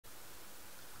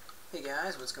Hey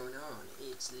guys, what's going on?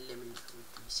 It's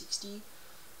LemonLord360,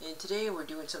 and today we're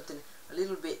doing something a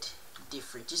little bit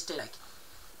different, just to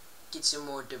get some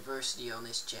more diversity on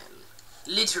this channel.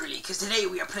 Literally, because today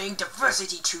we are playing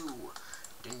Diversity 2.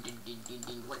 Dun, dun, dun, dun,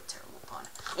 dun. What a terrible pun.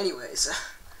 Anyways,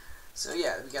 so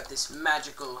yeah, we got this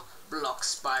magical block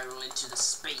spiral into the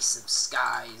space of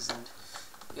skies, and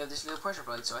we have this little pressure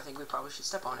plate, so I think we probably should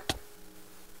step on it.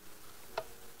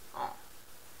 Oh.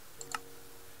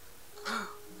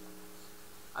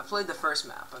 I played the first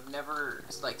map. I've never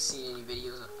seen any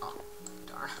videos of. Oh,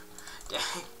 darn! Dang!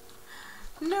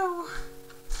 No.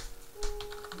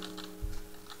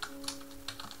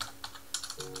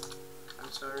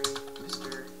 I'm sorry,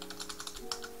 Mister.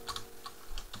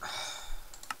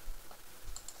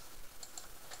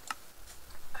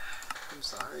 I'm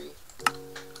sorry.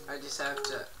 I just have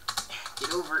to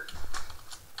get over it.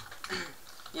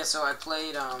 Yeah, so I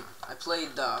played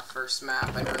the first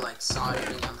map. I never saw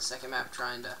anything on the second map,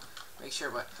 trying to make sure.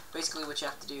 But basically, what you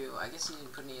have to do, I guess he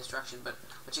didn't put any instruction, but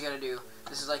what you gotta do,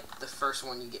 this is the first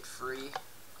one you get free.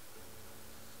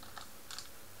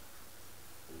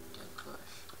 Dead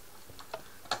push.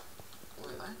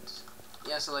 Wait, what?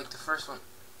 Yeah, so the first one.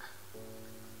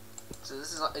 So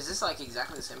this is this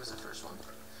exactly the same as the first one?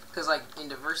 Because in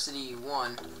Diversity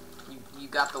 1. You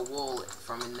got the wool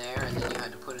from in there, and then you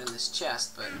had to put it in this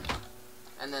chest,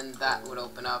 and then that would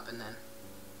open up, and then,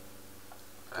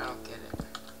 but I don't get it.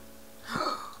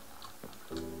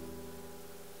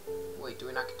 Wait, do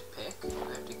we not get to pick? Do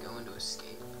we have to go into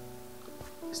escape?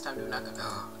 This time do we not go?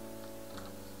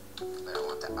 But I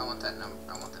want that. I want that number.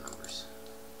 I want the numbers.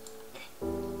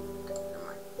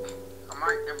 Come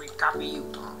on, let me copy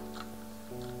you.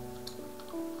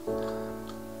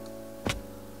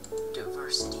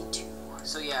 Diversity 2.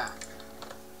 So yeah,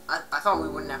 I thought we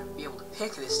wouldn't have to be able to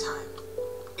pick this time.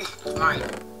 It's mine.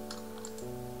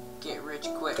 Get rich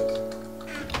quick.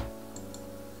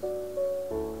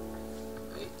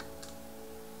 Wait.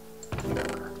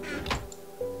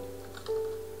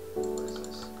 What is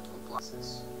this? What block is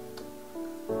this?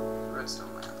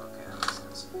 Redstone map. Okay, that makes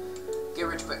sense. Get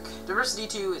rich quick. Diversity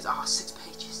 2 is 6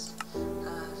 pages.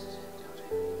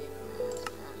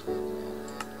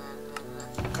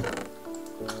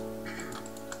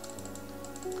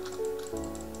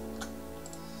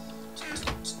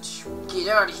 Get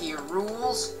out of here,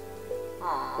 rules!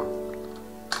 Aww.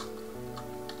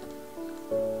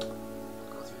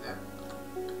 Go through there.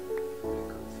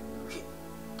 Go through here.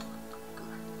 Go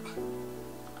there.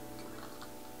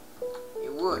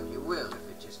 You would, you will, if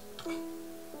it just...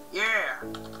 Yeah!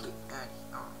 Get out of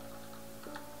here. Oh.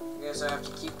 Guess I have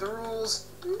to keep the rules.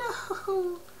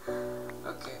 No!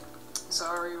 Okay.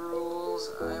 Sorry, rules.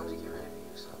 I have to get rid of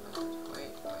you. So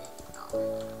wait. No.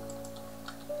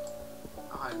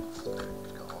 I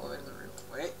go all the way to the roof.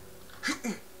 Wait.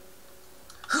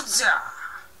 Hootza!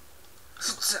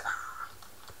 Hootza!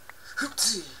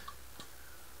 Hootzy!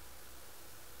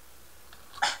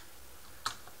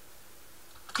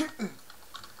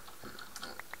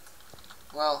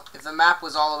 Well, if the map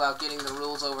was all about getting the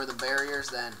rules over the barriers,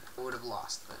 then I would have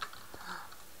lost. But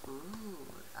ooh,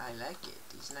 I like it.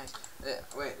 These nice.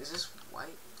 Wait, is this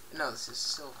white? No, this is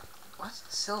silver. What?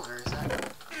 Silver? Is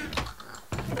that?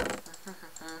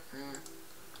 No.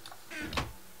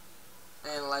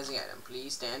 Analyzing item.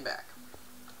 Please stand back.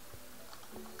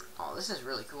 Oh, this is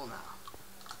really cool now.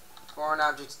 Foreign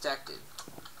object detected.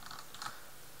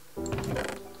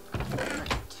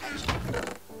 Catch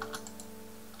it.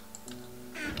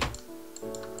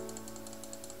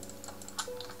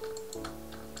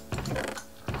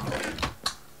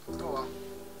 Oh well.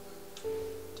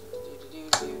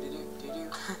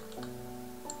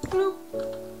 Bloop.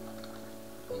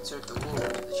 Insert the wool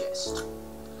into the chest.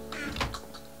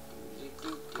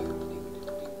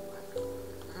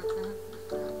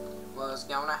 What's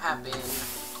gonna happen?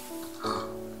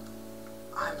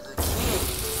 I'm the king.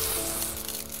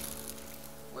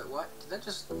 Wait, what? Did it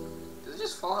just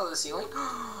fall out of the ceiling?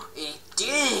 It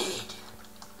did!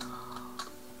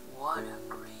 What a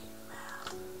great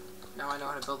map. Now I know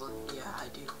how to build it. Yeah, I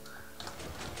do.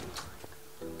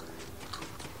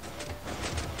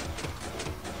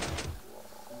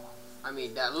 I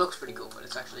mean, that looks pretty cool, but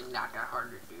it's actually not that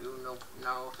hard to do. No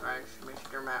thanks,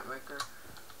 Mr. Mapmaker.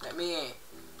 Let me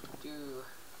do.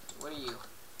 What are you?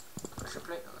 Pressure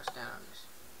plate? Oh, let's stand on this.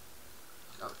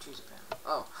 Oh, choose a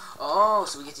panel. Oh,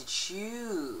 so we get to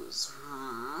choose.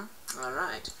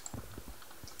 Alright.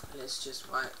 Let's just.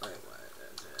 Wait.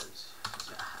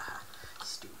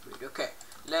 Stupid. Okay.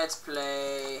 Let's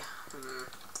play.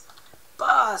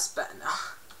 Boss battle.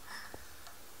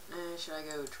 Should I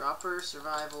go dropper,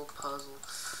 survival, puzzle?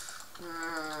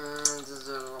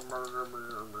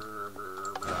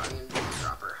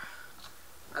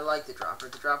 like the dropper.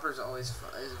 The dropper is always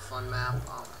is a fun map.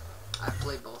 I've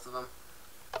played both of them.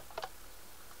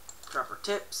 Dropper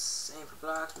tips, aim for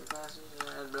blocks, blah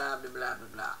blah blah blah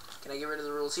blah. Can I get rid of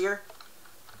the rules here?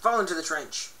 Fall into the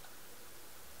trench.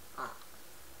 Oh.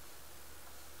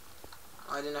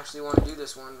 I didn't actually want to do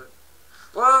this one, but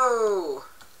whoa!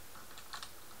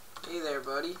 Hey there,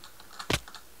 buddy.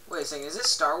 Wait a second, is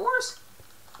this Star Wars?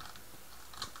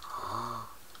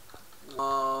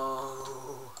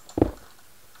 Whoa!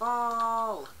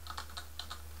 Fall!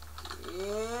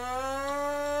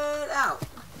 Get out!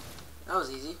 That was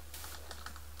easy.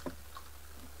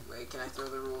 Wait, can I throw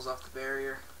the rules off the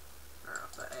barrier? Or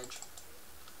off the edge?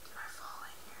 Can I fall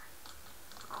in here?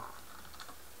 Oh.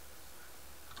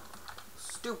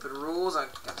 Stupid rules, I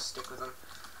gotta stick with them.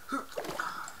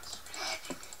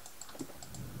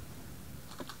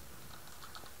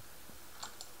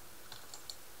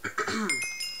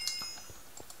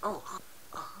 Oh.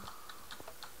 Okay.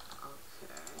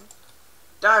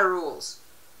 Die rules.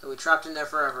 So we trapped in there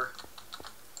forever.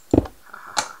 Okay.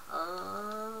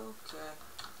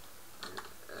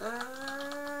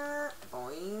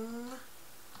 Boing.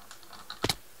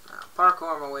 Now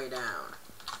parkour my way down.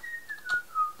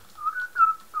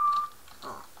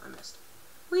 Oh, I missed.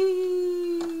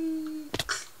 Whee!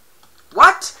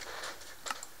 What?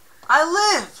 I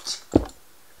lived!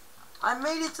 I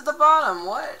made it to the bottom.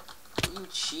 What? You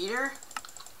cheater?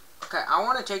 Okay, I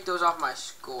want to take those off my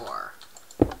score.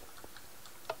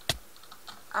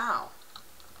 Ow.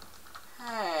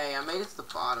 Hey, I made it to the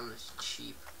bottom. This is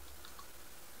cheap.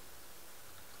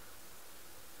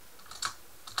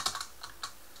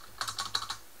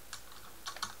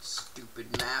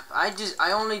 Stupid map. I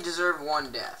only deserve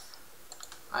one death.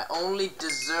 I only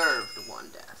deserved one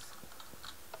death.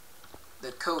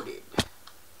 The coded.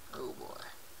 Oh boy.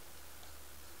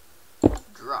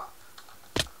 Drop.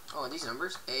 Oh, these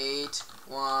numbers. 8,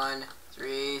 1,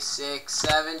 3, 6,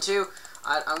 7, 2.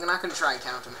 I'm not going to try and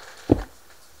count them.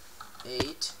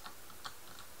 8,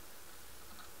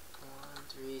 1,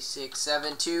 3, 6,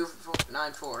 7, 2, 4,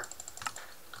 9, 4.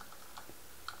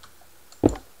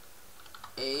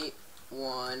 8,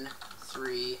 1,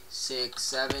 3, 6,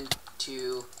 7,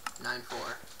 2, 9,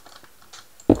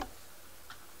 4.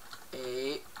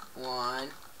 8,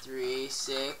 1, 3,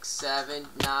 6, 7,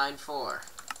 9, 4.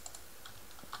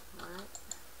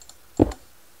 What?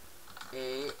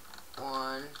 8,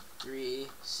 1, 3,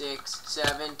 6,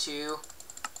 7, 2.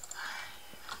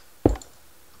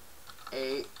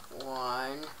 8,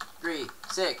 1, 3,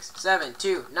 6, 7,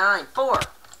 2, 9, 4.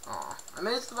 Aw, I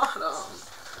made it to the bottom.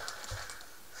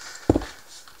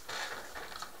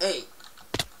 8.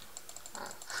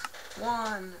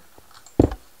 1.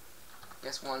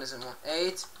 Guess 1 isn't 1.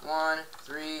 8, 1,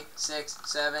 3, 6,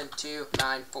 7, 2,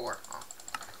 9, 4. Oh.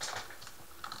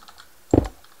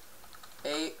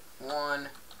 8, 1,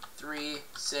 3,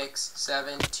 6,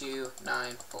 7, 2,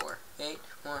 9, 4. 8,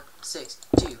 1, 6,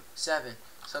 2, 7,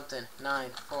 something, 9,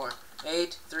 4.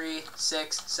 8, 3,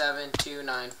 6, 7, 2,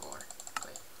 9, 4.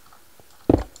 Wait.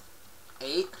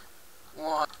 8,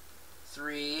 1,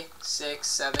 3, 6,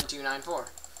 7, 2, 9, 4.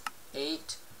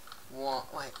 8, 1,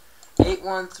 wait. 8,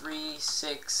 1, 3,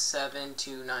 6, 7,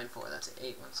 2, 9, 4. That's it.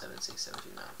 8, 1, 7, 6, 7, 2,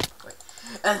 9. Wait.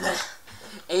 And then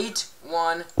 8,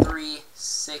 1, 3,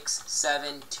 6,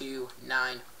 7, 2,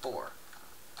 9, 4.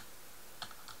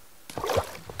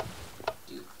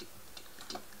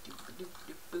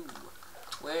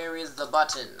 Where is the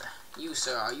button? You,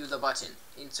 sir, are you the button?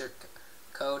 Insert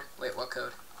code. Wait, what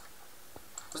code?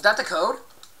 Was that the code?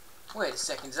 Wait a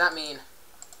second, does that mean...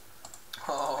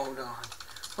 Hold on.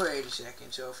 Wait a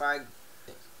second, so if I...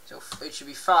 So it should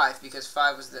be 5, because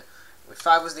 5 was the...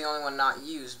 5 was the only one not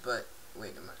used, but...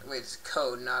 Wait a minute. Wait, it's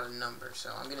code, not a number,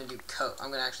 so I'm gonna do code.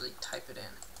 I'm gonna actually type it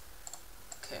in.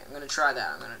 Okay, I'm gonna try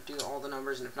that. I'm gonna do all the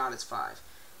numbers, and if not, it's 5.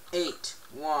 8,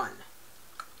 1...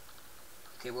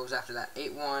 Okay, what was after that?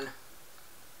 8, 1,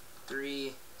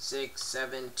 3, 6,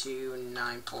 7, 2,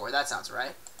 9, 4. That sounds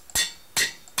right.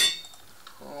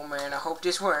 Oh man, I hope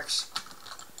this works.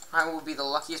 I will be the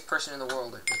luckiest person in the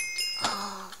world.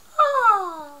 Oh.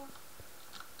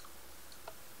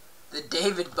 The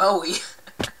David Bowie.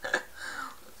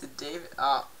 The David.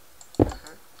 Oh.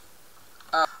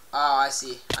 Oh, I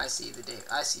see. I see the David.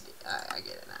 I see. I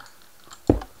get it now.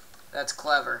 That's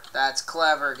clever. That's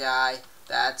clever, guy.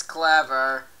 That's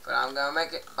clever, but I'm gonna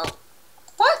make it. Oh,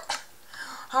 what?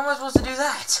 How am I supposed to do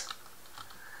that?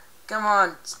 Come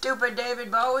on, stupid David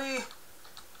Bowie.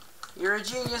 You're a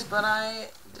genius, but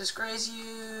I disgrace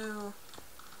you.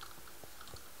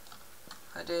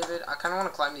 Hi, David. I kind of want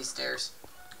to climb these stairs.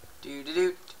 Do do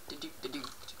do do do do do.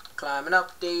 Climbing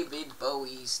up David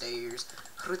Bowie stairs.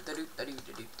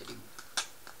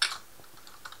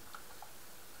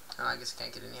 Oh, I guess I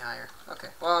can't get any higher. Okay,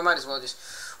 well, I might as well just...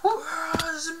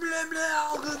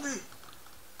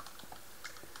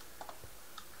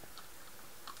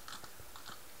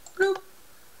 Bloop.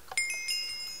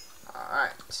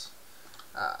 Alright.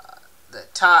 The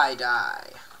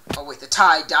tie-dye. Oh, wait, the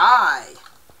tie-dye!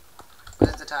 What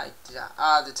is the tie-dye?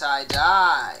 Ah, the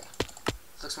tie-dye.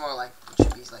 Looks more like... It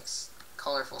should be like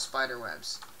colorful spider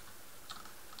webs.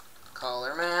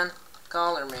 Color man.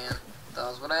 Color man.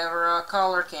 Does whatever a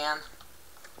color can.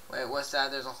 Wait, what's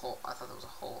that? There's a hole. I thought there was a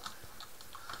hole.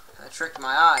 I tricked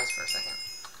my eyes for a second.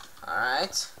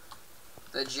 Alright.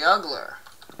 The juggler.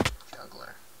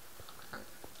 Juggler.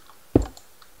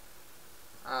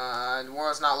 The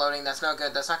world's not loading. That's no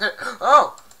good. That's not good.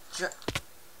 Oh!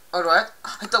 Oh, do I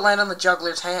have to land on the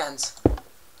juggler's hands?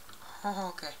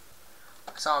 Oh, okay.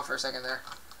 I saw him for a second there.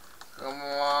 Come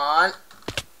on.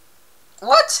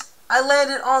 What? I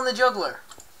landed on the juggler.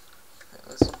 Okay,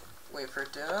 let's wait for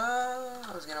it to...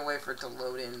 I was gonna wait for it to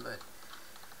load in, but...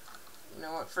 You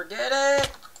know what? Forget it!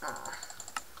 Oh.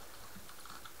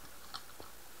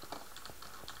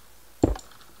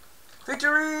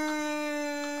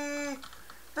 Victory!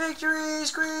 Victory,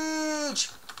 Screech!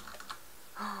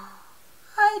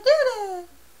 I did it!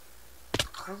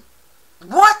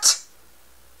 What?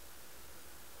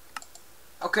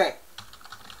 Okay.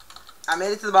 I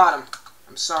made it to the bottom.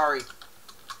 I'm sorry.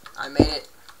 I made it.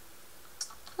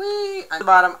 Whee! I'm at the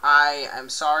bottom. I am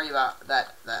sorry about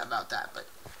that, but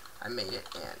I made it,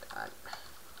 and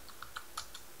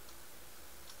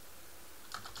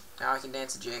now I can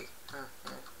dance a jig. Huh,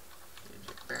 yeah.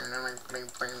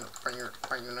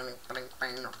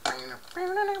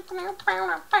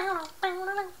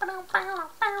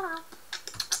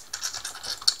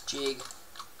 Jig.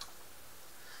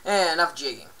 And enough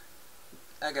jigging.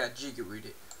 I got jiggy with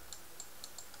it.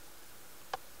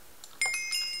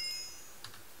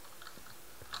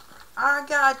 I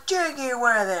got jiggy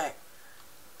with it.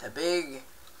 The big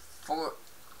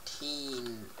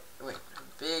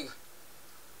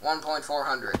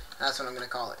 1.400. That's what I'm gonna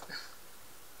call it.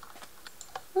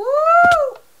 Woo!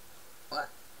 What?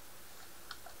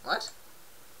 What?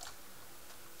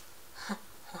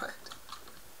 What?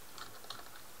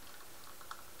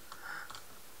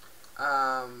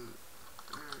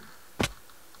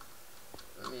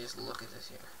 Let me just look at this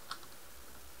here.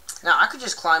 Now I could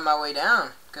just climb my way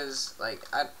down, cause that's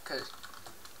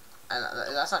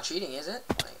not cheating, is it?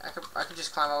 Like I could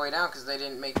just climb my way down, cause they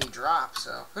didn't make me drop.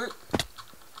 So.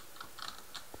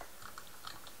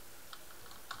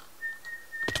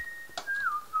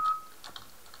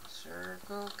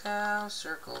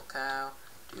 Circle cow,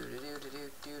 do do do do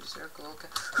do do, circle cow.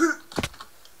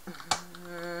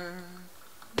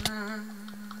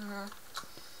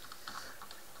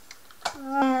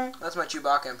 That's my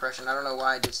Chewbacca impression. I don't know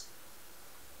why I just.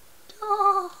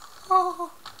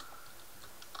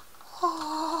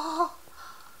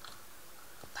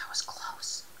 That was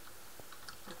close.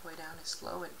 Make way down as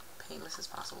slow and painless as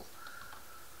possible.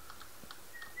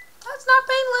 That's not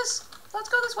painless. Let's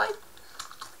go this way.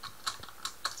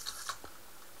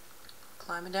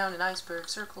 Climbing down an iceberg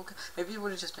circle. Maybe it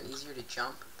would have just been easier to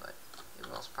jump, but it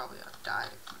would also probably have died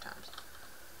a few times.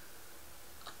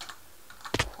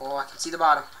 Oh, I can see the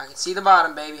bottom. I can see the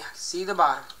bottom, baby. I can see the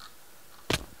bottom.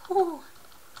 Whew.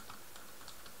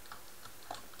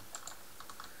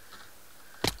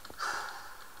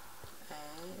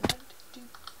 And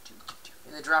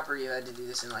in the dropper, you had to do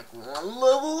this in like one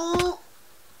level.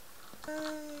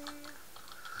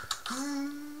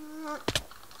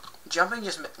 Jumping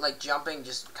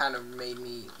just kind of made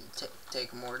me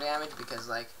take more damage because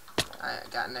like I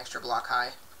got an extra block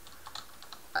high.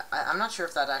 I'm not sure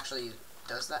if that actually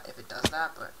does that, if it does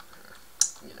that, but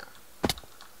you know.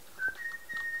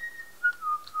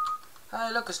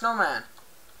 Hey, look, a snowman.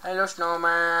 Hello,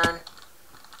 snowman.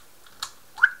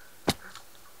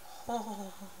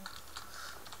 Oh.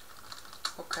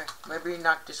 Okay, maybe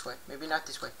not this way. Maybe not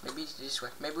this way. Maybe this way.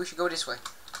 Maybe we should go this way.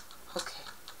 Okay.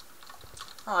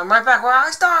 Oh, I'm right back where I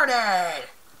started!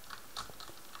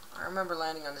 I remember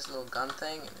landing on this little gun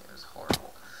thing, and it was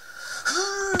horrible.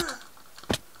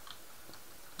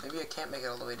 Maybe I can't make it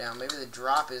all the way down. Maybe the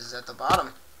drop is at the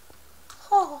bottom.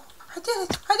 Oh, I did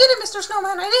it! I did it, Mr.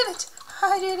 Snowman! I did it!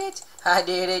 I did it! I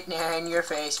did it! Now in your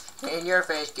face! In your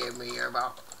face! Give me your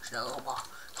ball. Snowball.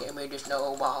 Give me the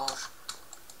snowballs.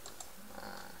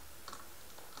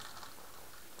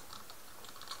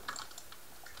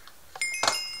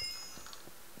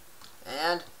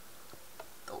 And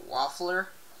the waffler.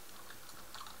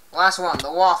 Last one, the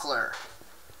waffler.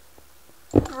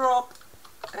 Drop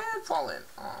and fall in.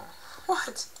 Oh,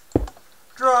 what?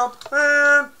 Drop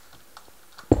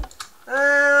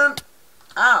and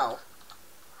Ow.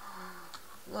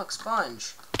 Look,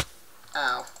 sponge.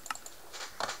 Ow.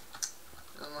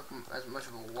 Doesn't look as much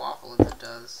of a waffle as it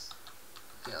does.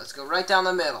 Okay, let's go right down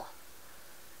the middle.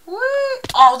 Whee!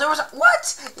 Oh, there was a...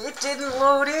 What? It didn't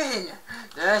load in.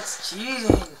 That's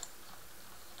cheating.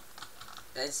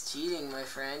 That's cheating, my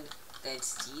friend.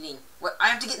 That's cheating. What? I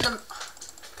have to get in the...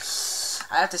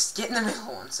 I have to get in the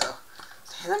middle one, so...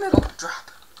 Stay in the middle.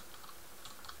 Drop.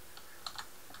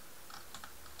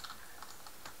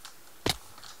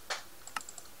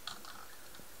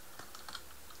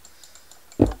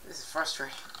 This is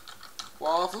frustrating.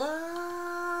 Waffler!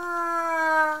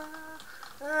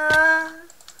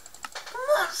 Come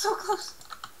on, so close.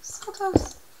 So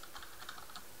close.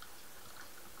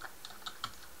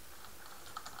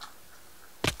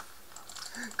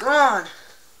 Come on.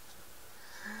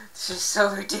 This is so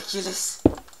ridiculous.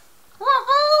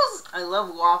 Waffles! I love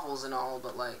waffles and all,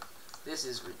 but like, this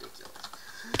is ridiculous.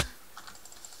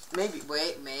 Maybe,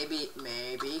 wait, maybe,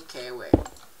 okay, wait.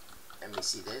 Let me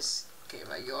see this. Okay, if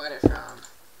I go at it from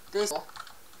this,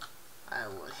 I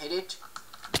will hit it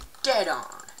dead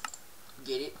on.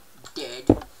 Get it? Dead.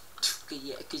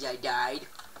 Because I died.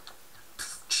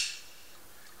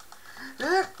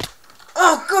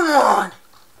 Oh, come on!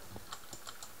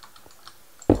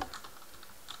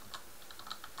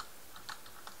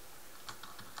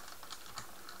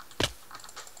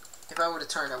 If I would have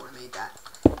turned, I would have made that.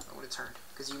 I would have turned.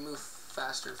 Because you move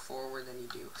faster forward than you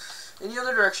do in the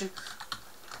other direction.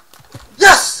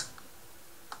 Yes!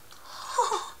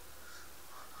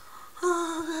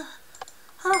 I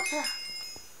don't care.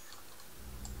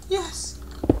 Yes.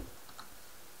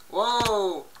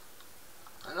 Whoa.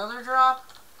 Another drop?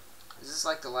 Is this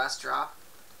like the last drop?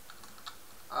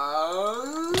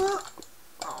 Oh.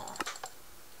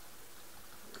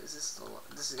 Is this the...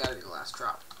 This has got to be the last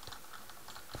drop.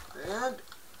 And...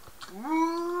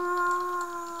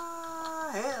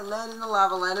 Hey, land in the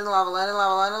lava, land in the lava, land in the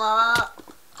lava, land in the lava.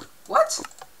 What?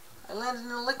 I landed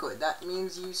in a liquid. That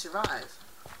means you survive.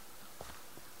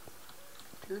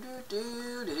 Do do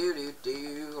do do do do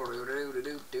do do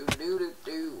do do do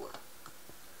do.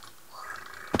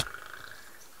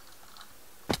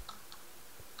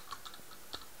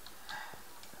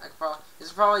 This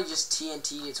is probably just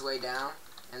TNT'd its way down,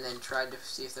 and then tried to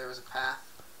see if there was a path.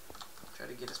 Try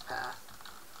to get his path.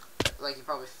 Like he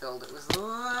probably filled it with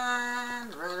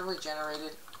land, randomly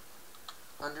generated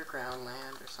underground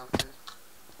land or something.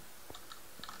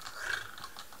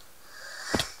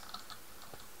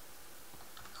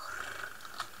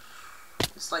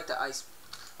 It's like the ice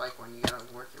spike one, you gotta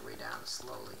work your way down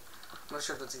slowly. I'm not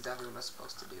sure if that's exactly what I'm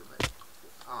supposed to do, but...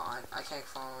 Oh, I can't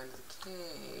fall into the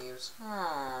caves.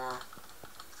 Aww.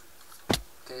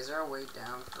 Okay, is there a way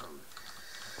down from...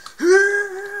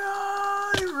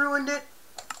 I ruined it!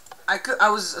 I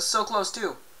was so close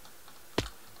too.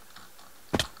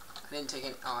 I didn't take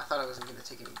any... Oh, I thought I wasn't gonna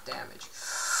take any damage.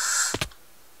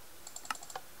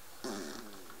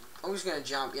 I'm just gonna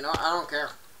jump, you know? I don't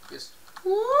care. Just...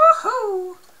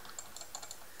 Woohoo!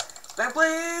 Back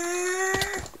play!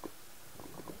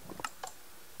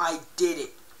 I did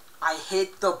it. I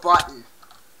hit the button.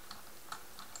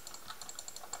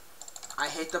 I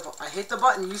hit the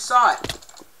button. You saw it.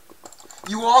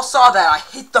 You all saw that. I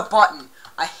hit the button.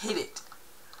 I hit it.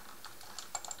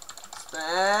 Spam.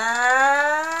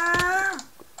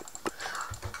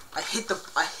 I hit the...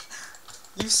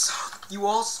 You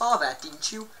all saw that,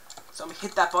 didn't you? So I'm gonna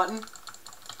hit that button.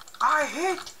 I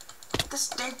hit the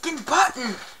stinking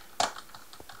button.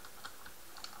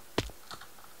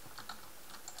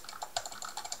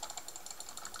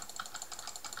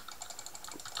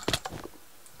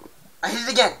 I hit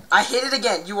it again. I hit it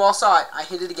again. You all saw it. I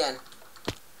hit it again.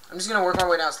 I'm just gonna work my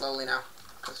way down slowly now.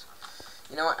 Cause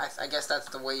you know what? I guess that's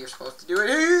the way you're supposed to do it.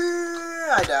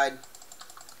 I died.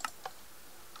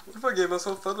 What if I gave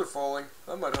myself feather falling?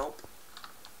 That might help.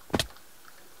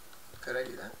 Could I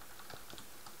do that?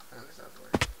 I wonder if that would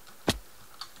work.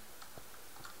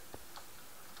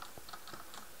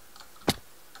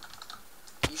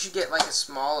 You should get like a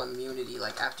small immunity,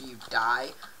 like after you die,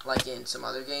 like in some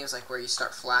other games, like where you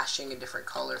start flashing a different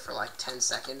color for like 10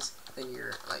 seconds, then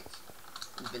you're like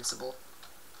invincible.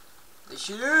 They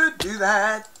should do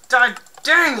that. Dang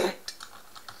it!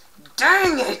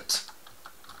 Dang it!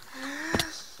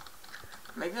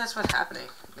 Maybe that's what's happening.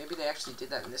 Maybe they actually did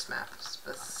that in this map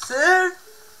specifically.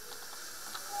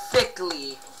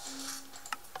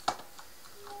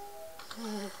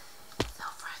 So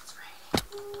frustrating.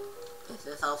 This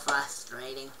is so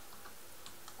frustrating.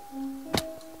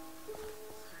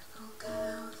 Circle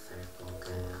cow, circle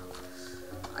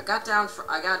cow. I got down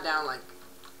like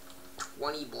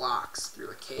 20 blocks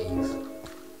through a cave.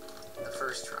 the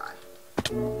first try. I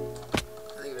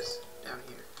think it was down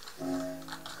here.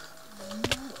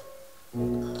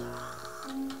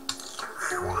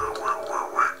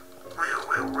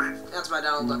 That's my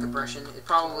Donald Duck impression. It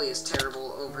probably is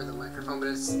terrible over the microphone, but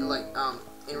it's like,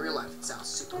 in real life it sounds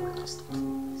super realistic.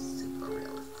 Super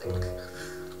realistic.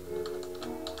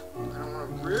 I don't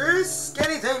want to risk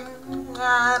anything.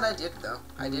 And I did, though.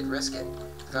 I did risk it.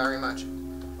 Very much.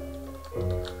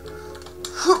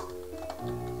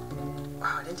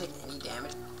 Wow, I didn't take any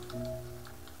damage.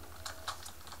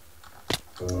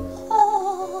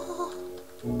 Oh,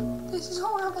 this is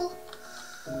horrible.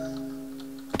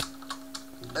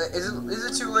 Is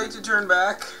it too late to turn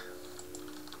back?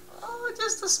 Oh,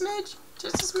 just a smidge.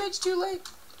 Just a smidge too late.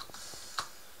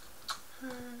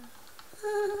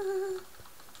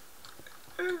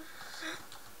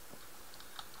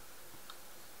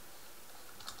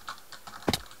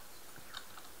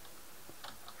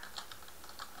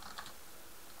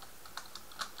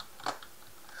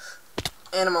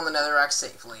 And I'm on the netherrack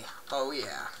safely. Oh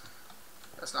yeah.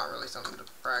 That's not really something to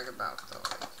brag about though.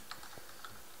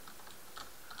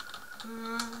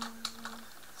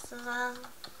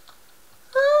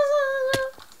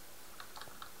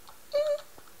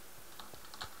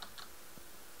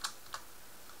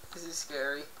 This is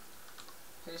scary.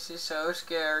 This is so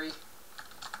scary.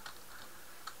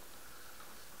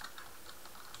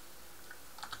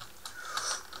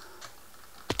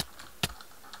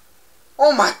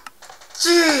 Oh my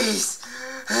jeez!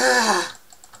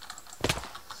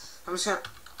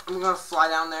 I'm gonna fly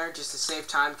down there just to save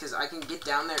time because I can get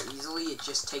down there easily. It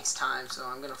just takes time, so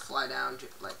I'm gonna fly down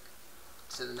like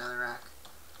to the netherrack.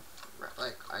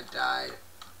 Like I died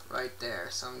right there,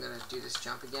 so I'm gonna do this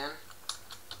jump again.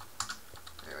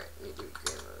 Alright, let me do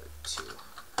game mode 2.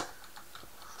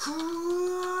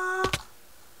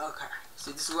 Okay,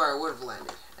 see this is where I would have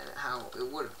landed and how it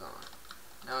would have gone.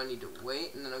 Now I need to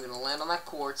wait, and then I'm gonna land on that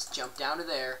quartz, jump down to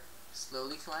there,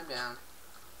 slowly climb down.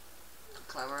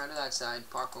 Climb around to that side,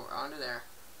 parkour onto there.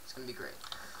 It's gonna be great.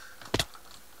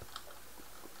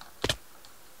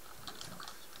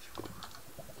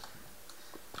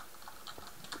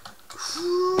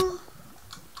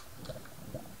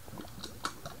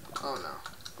 Oh no.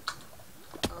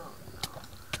 Oh no.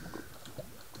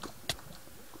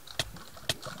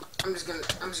 I'm just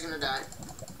gonna die.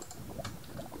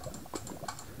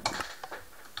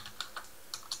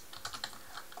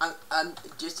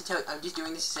 Just to tell you, I'm just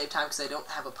doing this to save time because I don't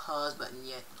have a pause button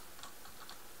yet.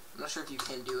 I'm not sure if you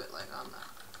can do it like on the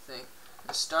thing. I'm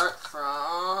gonna start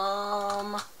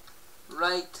from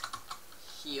right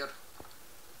here.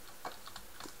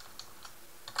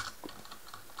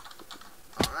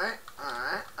 Alright,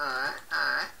 alright, alright,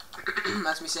 alright.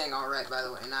 That's me saying alright, by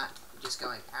the way, not just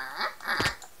going alright,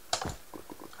 alright.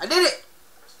 I did it!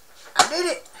 I did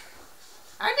it!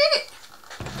 I did it!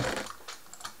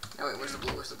 Oh wait, where's the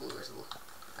blue? Where's the blue? Where's the blue?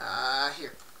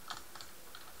 Here.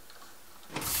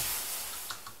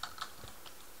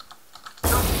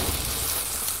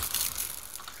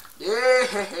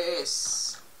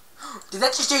 Yes! Did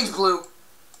that just change blue?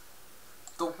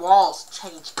 The walls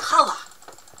change color.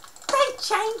 They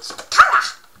change color.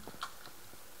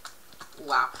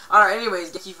 Wow. Alright, anyways,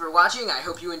 thank you for watching. I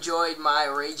hope you enjoyed my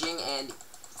raging and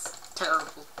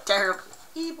terrible, terrible,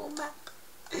 evil map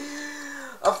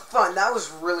of fun. That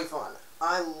was really fun.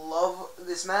 I love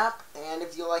this map, and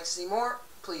if you'd like to see more,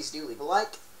 please do leave a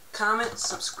like, comment,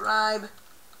 subscribe,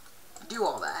 do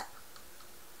all that.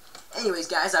 Anyways,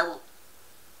 guys, I will...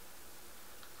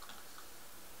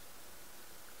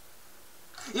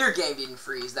 Your game didn't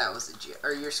freeze, that was a joke.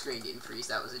 Or your screen didn't freeze,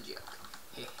 that was a joke.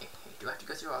 Hey, hey, hey, do I have to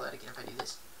go through all that again if I do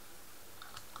this?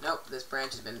 Nope, this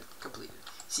branch has been completed.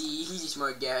 See, he's a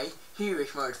smart guy. You're a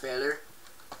smart feller.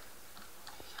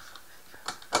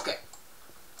 Okay.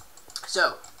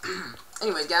 So,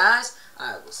 anyway, guys,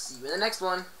 I will see you in the next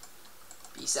one.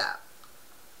 Peace out.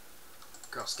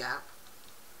 Girl Scout.